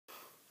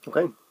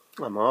Okay,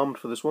 I'm armed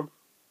for this one.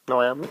 Now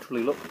I am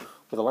literally, look,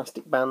 with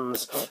elastic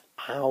bands.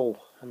 Ow,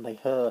 and they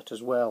hurt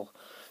as well.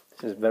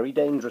 This is very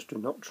dangerous. Do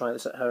not try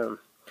this at home.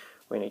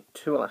 We need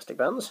 2 elastic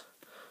bands,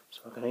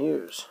 so we're going to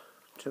use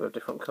 2 of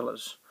different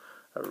colours.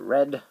 A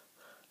red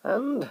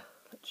and,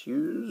 let's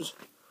use,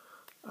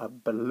 a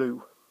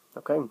blue.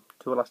 Okay,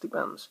 2 elastic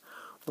bands.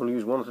 We'll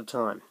use one at a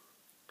time.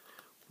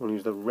 We'll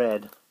use the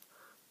red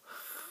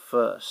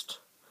first.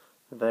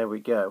 There we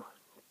go.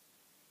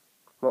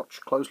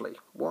 Watch closely.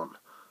 1,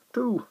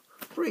 2,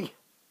 3.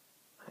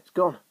 It's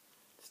gone.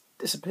 It's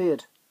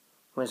disappeared.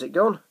 Where's it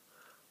gone?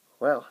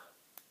 Well,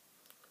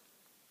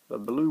 the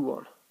blue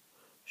one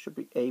should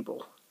be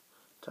able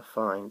to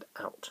find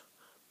out,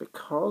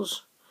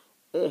 because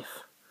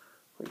if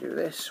we do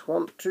this,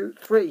 1, 2,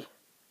 3,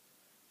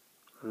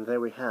 and there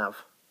we have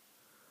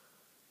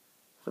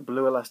the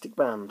blue elastic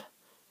band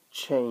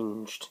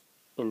changed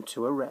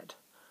into a red.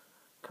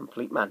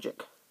 Complete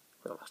magic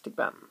with elastic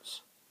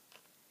bands.